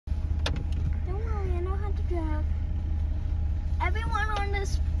everyone on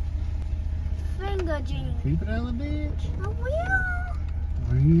this finger, Gene. Keep it out of the ditch. I will.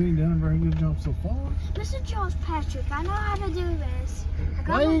 Well, you ain't done a very good job so far. Mr. George Patrick, I know how to do this.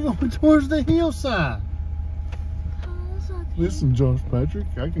 Why are you going towards the hillside? Okay. Listen, Josh Patrick,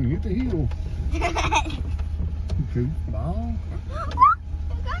 I can hit the hill. Goofball. We're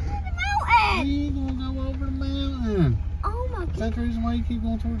going to the mountain. You gonna go over the mountain? Oh my Is God. that the reason why you keep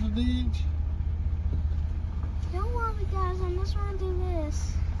going towards the ditch? Don't worry, guys. I'm just trying to do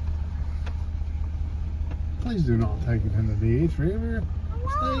this. Please do not take it in the ditch, River.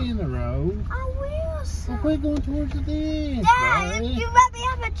 Stay in the road. I will, sir. Well, quit going towards the ditch, Dad, buddy. you let me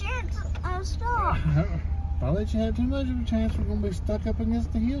have a chance. Stop. If I let you have too much of a chance, we're gonna be stuck up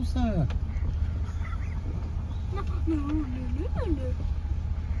against the hillside. No.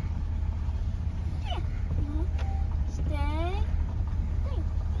 Yeah. No. Stay. Hey.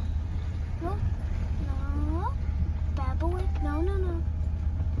 No. No. Bad boy. No.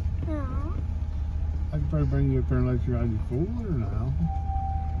 No. I could probably bring you up there and let you ride your four-wheeler now.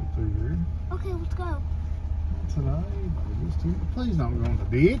 Go through here. Okay, let's go. Not today, but just too. Please don't go in the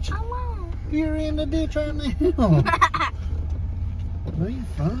ditch. I won't. You're in the ditch right now. Be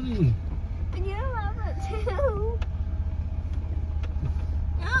funny. You love it too.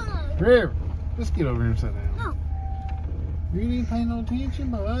 No. River, let's get over here and sit down. No. You ain't paying no attention,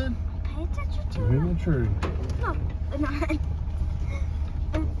 bud. Pay attention to You're it. in the tree. No.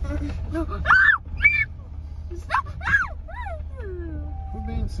 No. Stop. Quit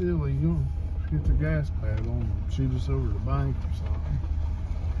being silly. You gonna get the gas pedal and shoot us over the bank or something.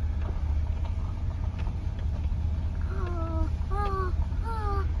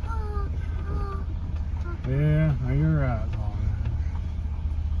 Yeah, no, you're right, Molly.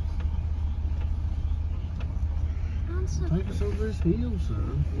 Take us over this hill, sir.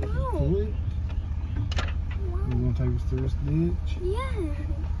 No. Fully. You gonna take us through this ditch? Yeah.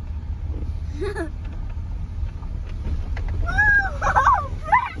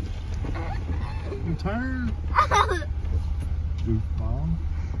 You turn. Goofball.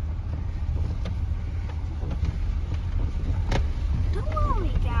 Don't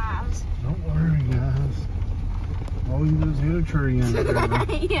worry, guys. Don't worry, guys. All you do is hit a tree in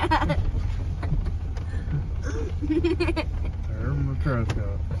it. Yeah. Tear my truck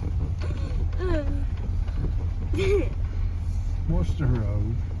up. Watch the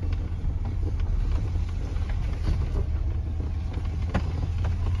road.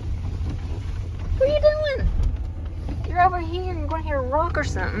 What are you doing? You're over here and you're going to hit a rock or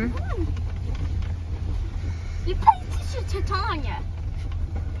something. You pay attention to Tanya.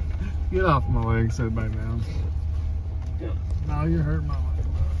 Get off my leg, said back down. No, you're hurting my leg.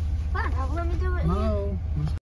 Fine, let me do it. No.